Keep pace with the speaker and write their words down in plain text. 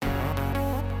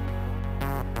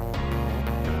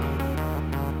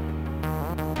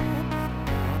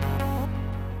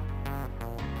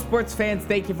sports fans,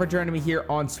 thank you for joining me here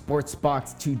on Sports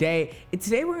Box today. And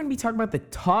today we're going to be talking about the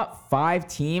top 5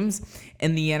 teams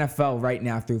in the NFL right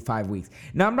now through 5 weeks.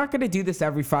 Now, I'm not going to do this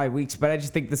every 5 weeks, but I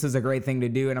just think this is a great thing to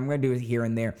do, and I'm going to do it here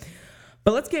and there.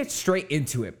 But let's get straight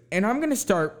into it. And I'm going to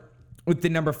start with the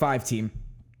number 5 team,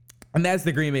 and that's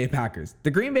the Green Bay Packers.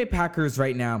 The Green Bay Packers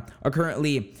right now are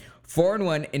currently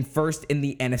 4-1 and first in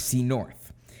the NFC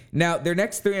North. Now, their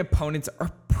next 3 opponents are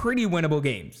pretty winnable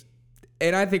games.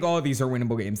 And I think all of these are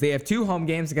winnable games. They have 2 home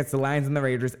games against the Lions and the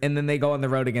Raiders, and then they go on the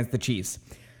road against the Chiefs.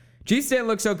 Chiefs didn't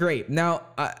look so great. Now,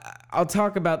 I'll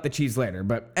talk about the Chiefs later.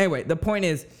 But anyway, the point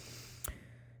is,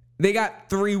 they got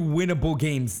 3 winnable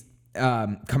games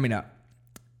coming up.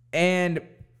 And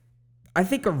I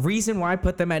think a reason why I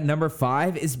put them at number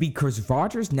 5 is because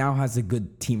Rodgers now has a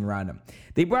good team around him.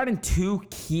 They brought in 2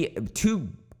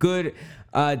 good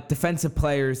defensive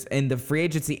players in the free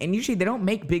agency, and usually they don't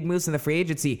make big moves in the free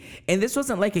agency, and this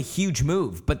wasn't like a huge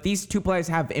move, but these 2 players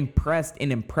have impressed.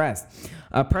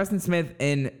 Preston Smith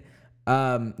and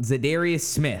Zadarius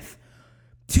Smith.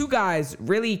 2 guys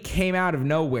really came out of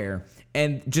nowhere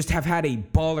and just have had a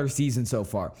baller season so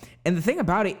far. And the thing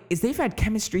about it is they've had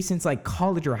chemistry since like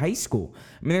college or high school.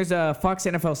 I mean, there's a Fox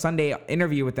NFL Sunday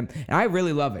interview with them, and I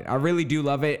really love it. I really do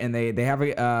love it, and they have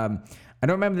a I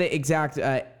don't remember the exact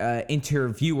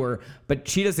interviewer, but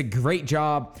she does a great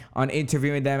job on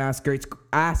interviewing them, asks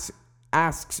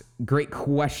great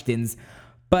questions.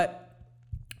 But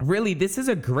really, this is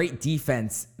a great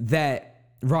defense that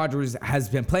Rodgers has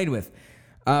been playing with.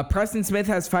 Preston Smith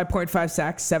has 5.5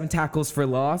 sacks, 7 tackles for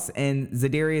loss, and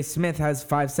Zadarius Smith has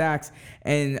 5 sacks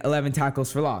and 11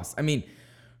 tackles for loss. I mean,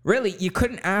 really, you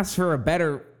couldn't ask for a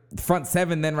better front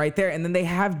 7 then right there. And then they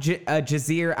have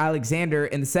Jazeer Alexander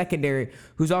in the secondary,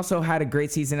 who's also had a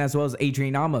great season, as well as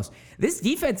Adrian Amos. This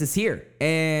defense is here.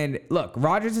 And look,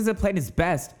 Rodgers hasn't played his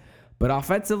best, but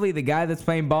offensively, the guy that's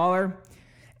playing baller,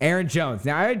 Aaron Jones.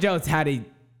 Now, Aaron Jones had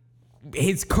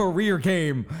his career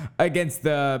game against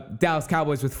the Dallas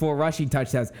Cowboys with 4 rushing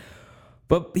touchdowns.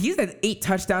 But he's had 8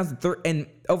 touchdowns and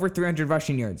over 300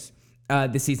 rushing yards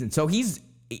this season. So he's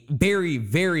very,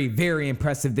 very, very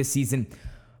impressive this season.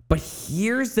 But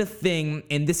here's the thing,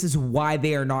 and this is why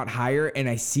they are not higher, and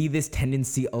I see this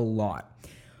tendency a lot.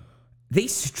 They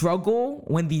struggle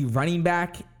when the running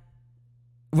backs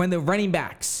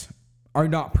are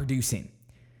not producing.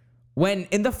 When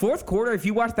in the 4th quarter, if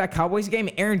you watch that Cowboys game,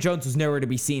 Aaron Jones was nowhere to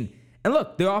be seen. And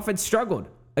look, the offense struggled.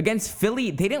 Against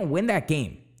Philly, they didn't win that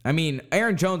game. I mean,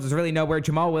 Aaron Jones was really nowhere.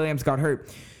 Jamal Williams got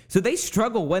hurt. So they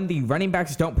struggle when the running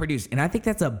backs don't produce. And I think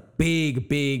that's a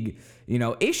big,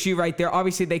 issue right there.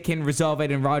 Obviously, they can resolve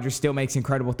it, and Rodgers still makes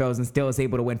incredible throws and still is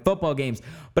able to win football games.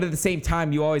 But at the same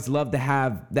time, you always love to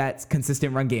have that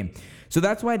consistent run game. So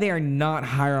that's why they are not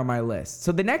higher on my list.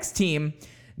 So the next team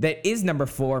that is number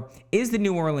 4 is the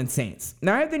New Orleans Saints.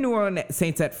 Now, I have the New Orleans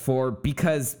Saints at 4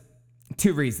 because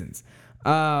 2 reasons.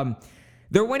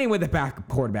 They're winning with a backup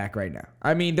quarterback right now.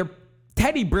 I mean,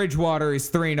 Teddy Bridgewater is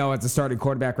 3-0 as a starting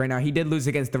quarterback right now. He did lose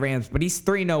against the Rams, but he's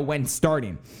 3-0 when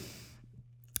starting.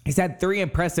 He's had 3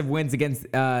 impressive wins against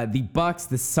the Bucs,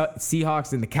 the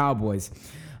Seahawks, and the Cowboys.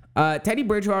 Teddy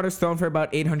Bridgewater's thrown for about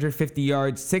 850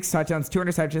 yards, 6 touchdowns, 2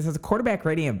 interceptions, has a quarterback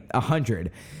rating of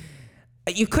 100.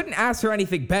 You couldn't ask for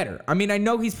anything better. I mean, I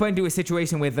know he's playing into a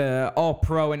situation with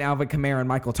All-Pro and Alvin Kamara and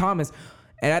Michael Thomas,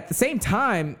 and at the same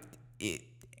time,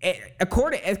 a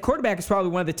quarterback is probably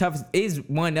one of the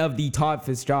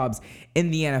toughest jobs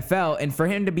in the NFL, and for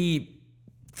him to be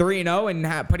 3-0 and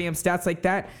putting him stats like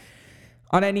that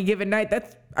on any given night,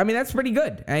 that's pretty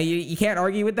good. You can't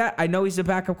argue with that. I know he's a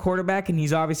backup quarterback, and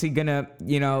he's obviously gonna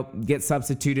get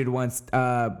substituted once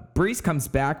Brees comes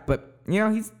back, but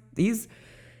he's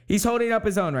holding up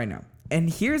his own right now. And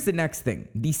here's the next thing: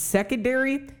 the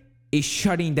secondary is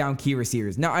shutting down key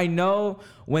receivers. Now, I know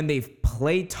when they've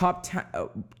played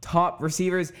top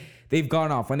receivers, they've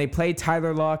gone off. When they played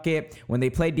Tyler Lockett, when they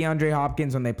played DeAndre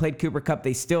Hopkins, when they played Cooper Kupp,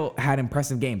 they still had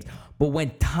impressive games. But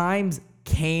when time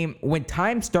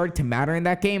started to matter in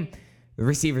that game, the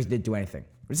receivers didn't do anything.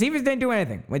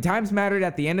 When times mattered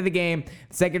at the end of the game,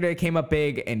 the secondary came up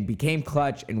big and became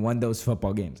clutch and won those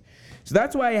football games. So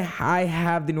that's why I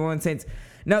have the New Orleans Saints.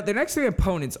 Now, their next 3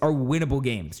 opponents are winnable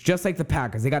games, just like the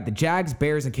Packers. They got the Jags,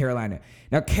 Bears, and Carolina.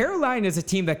 Now, Carolina is a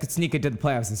team that could sneak into the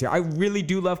playoffs this year. I really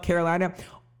do love Carolina.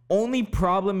 Only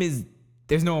problem is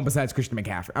there's no one besides Christian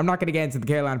McCaffrey. I'm not going to get into the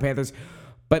Carolina Panthers,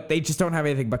 but they just don't have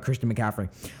anything but Christian McCaffrey.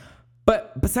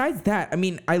 But besides that, I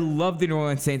mean, I love the New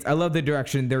Orleans Saints. I love the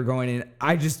direction they're going in.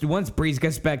 Once Brees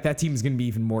gets back, that team is going to be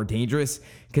even more dangerous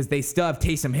because they still have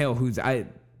Taysom Hill,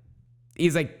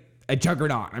 he's like a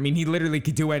juggernaut. I mean, he literally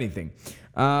could do anything.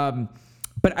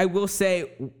 But I will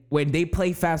say, when they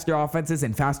play faster offenses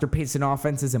and faster pacing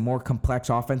offenses and more complex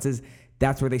offenses,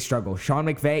 that's where they struggle. Sean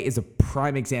McVay is a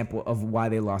prime example of why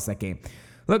they lost that game.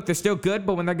 Look, they're still good,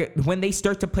 but when they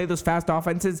start to play those fast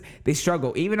offenses, they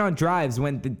struggle. Even on drives,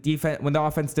 when the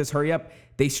offense does hurry up,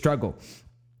 they struggle.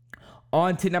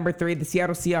 On to number 3, the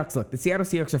Seattle Seahawks. Look, the Seattle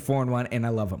Seahawks are 4-1, and I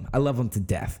love them. I love them to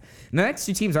death. And the next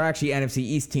 2 teams are actually NFC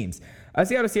East teams.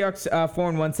 Seattle Seahawks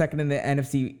 4-1, second in the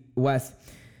NFC West.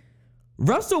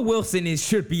 Russell Wilson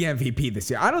should be MVP this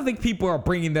year. I don't think people are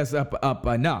bringing this up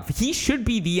enough. He should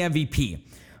be the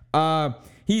MVP.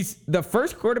 He's the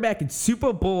first quarterback in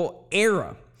Super Bowl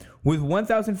era with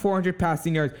 1,400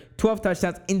 passing yards, 12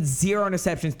 touchdowns, and 0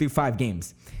 interceptions through 5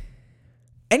 games.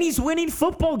 And he's winning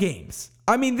football games.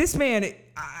 I mean, this man,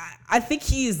 I think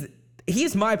he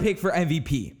is my pick for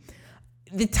MVP.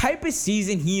 The type of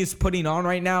season he is putting on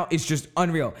right now is just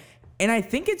unreal. And I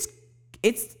think it's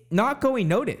not going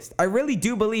noticed. I really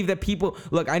do believe that people,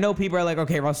 look, I know people are like,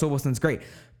 okay, Russell Wilson's great,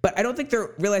 but I don't think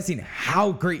they're realizing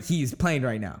how great he is playing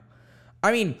right now.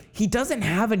 I mean, he doesn't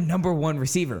have a number 1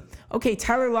 receiver. Okay,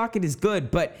 Tyler Lockett is good,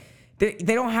 but they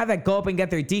don't have that go up and get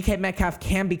there. DK Metcalf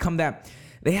can become that.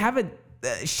 They have a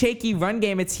shaky run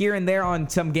game. It's here and there on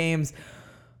some games.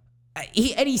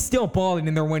 He's still balling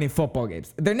and they're winning football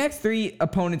games. Their next 3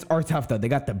 opponents are tough, though. They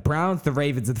got the Browns, the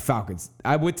Ravens, and the Falcons.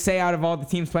 I would say out of all the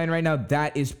teams playing right now,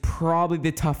 that is probably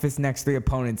the toughest next 3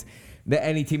 opponents that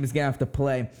any team is going to have to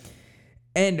play.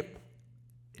 And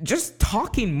just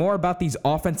talking more about these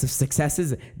offensive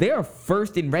successes, they are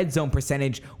first in red zone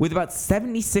percentage with about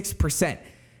 76%.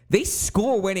 They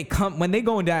score when they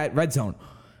go into that red zone.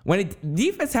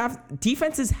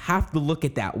 Defenses have to look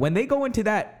at that. When they go into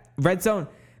that red zone,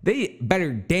 they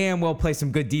better damn well play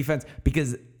some good defense,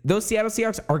 because those Seattle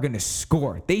Seahawks are going to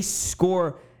score. They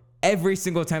score every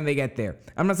single time they get there.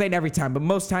 I'm not saying every time, but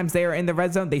most times they are in the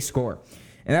red zone, they score.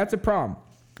 And that's a problem.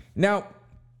 Now,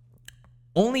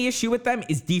 only issue with them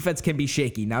is defense can be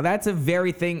shaky. Now, that's a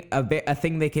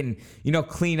thing they can,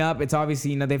 clean up. It's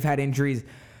obviously, they've had injuries.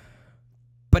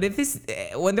 But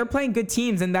when they're playing good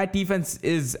teams and that defense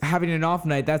is having an off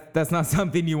night, that's not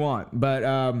something you want.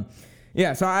 But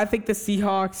yeah, so I think the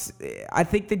Seahawks, I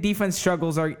think the defense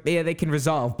struggles they can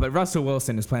resolve. But Russell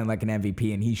Wilson is playing like an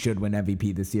MVP, and he should win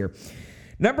MVP this year.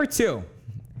 Number 2,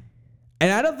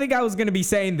 and I don't think I was going to be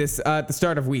saying this at the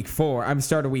start of week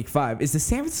 5, is the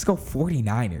San Francisco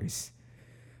 49ers.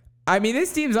 I mean,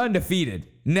 this team's undefeated.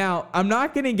 Now, I'm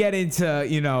not going to get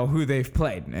into, who they've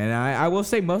played. And I will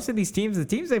say most of these teams, the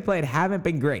teams they played haven't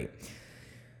been great.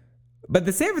 But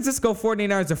the San Francisco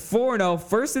 49ers are 4-0,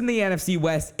 first in the NFC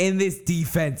West, and this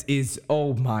defense is,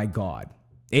 oh my God.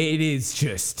 It is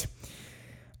just...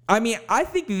 I mean, I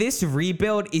think this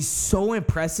rebuild is so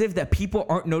impressive that people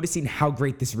aren't noticing how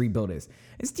great this rebuild is.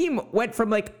 This team went from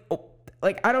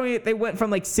they went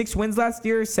from 6 wins last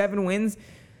year, 7 wins,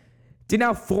 to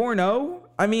now 4-0.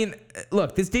 I mean,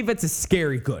 look, this defense is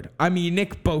scary good. I mean,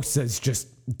 Nick Bosa is just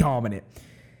dominant.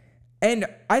 And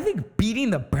I think beating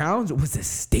the Browns was a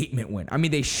statement win. I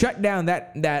mean, they shut down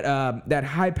that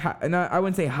high power, I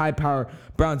wouldn't say high power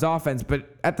Browns offense, but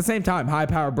at the same time, high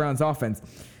power Browns offense.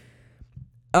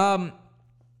 I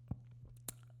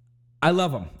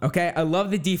love them, okay? I love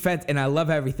the defense, and I love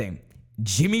everything.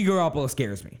 Jimmy Garoppolo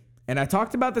scares me. And I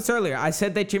talked about this earlier. I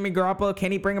said that Jimmy Garoppolo,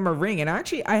 can he bring him a ring? And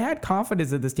actually, I had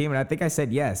confidence in this team, and I think I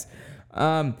said yes.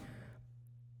 But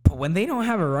when they don't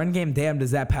have a run game, damn,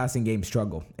 does that passing game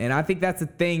struggle. And I think that's the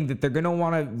thing that they're going to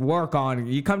want to work on.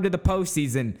 You come to the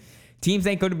postseason, teams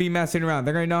ain't going to be messing around.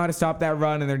 They're going to know how to stop that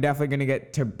run, and they're definitely going to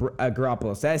get to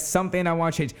Garoppolo. So that's something I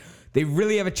want to change. They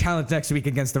really have a challenge next week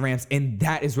against the Rams, and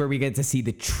that is where we get to see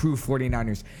the true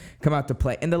 49ers come out to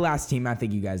play. And the last team, I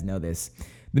think you guys know this,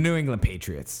 the New England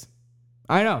Patriots.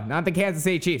 I know, not the Kansas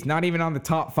City Chiefs, not even on the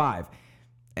top 5.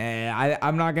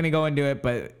 I'm not going to go into it,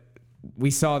 but we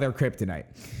saw their kryptonite.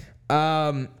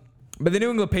 But the New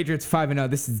England Patriots 5-0,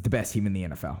 this is the best team in the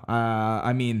NFL.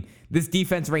 I mean, this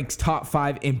defense ranks top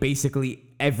 5 in basically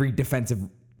every defensive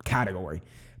category.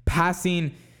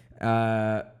 Passing,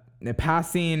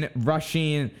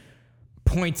 rushing,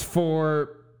 points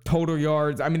for, total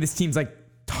yards. I mean, this team's like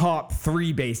top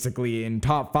 3 basically and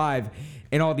top 5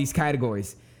 in all these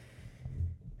categories.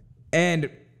 And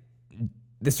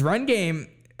this run game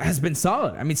has been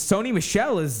solid. I mean, Sony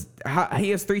Michel he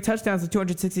has 3 touchdowns and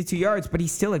 262 yards, but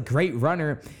he's still a great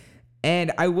runner.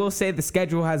 And I will say the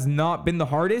schedule has not been the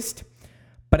hardest,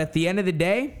 but at the end of the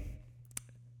day,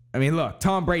 I mean, look,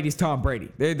 Tom Brady's Tom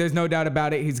Brady. There's no doubt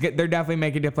about it. They're definitely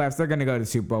making the playoffs. They're going to go to the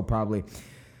Super Bowl probably.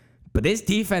 But this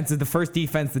defense is the first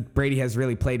defense that Brady has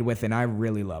really played with, and I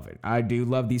really love it. I do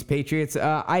love these Patriots.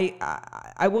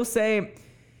 I will say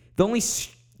the only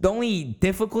The only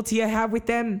difficulty I have with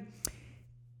them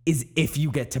is if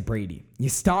you get to Brady. You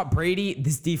stop Brady,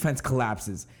 this defense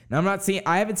collapses. Now,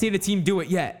 I haven't seen a team do it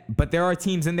yet, but there are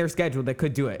teams in their schedule that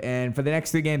could do it. And for the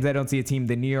next 3 games, I don't see a team.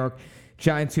 The New York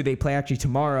Giants, who they play actually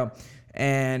tomorrow,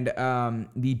 and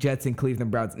the Jets and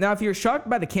Cleveland Browns. Now, if you're shocked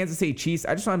by the Kansas City Chiefs,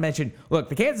 I just want to mention, look,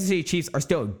 the Kansas City Chiefs are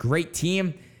still a great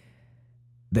team.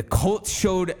 The Colts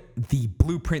showed the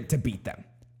blueprint to beat them.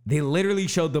 They literally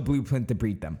showed the blueprint to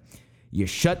beat them.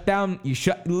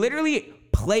 Literally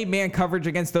play man coverage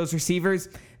against those receivers.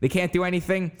 They can't do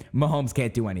anything. Mahomes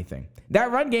can't do anything.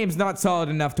 That run game's not solid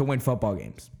enough to win football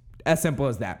games. As simple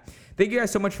as that. Thank you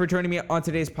guys so much for joining me on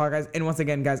today's podcast. And once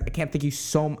again, guys, I can't thank you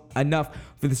enough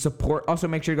for the support. Also,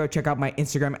 make sure to go check out my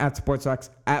Instagram at SportsBucks,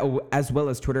 as well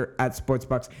as Twitter at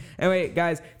SportsBucks. Anyway,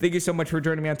 guys, thank you so much for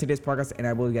joining me on today's podcast, and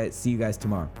I will see you guys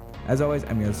tomorrow. As always,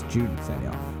 I'm your host, Jude, signing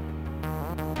off.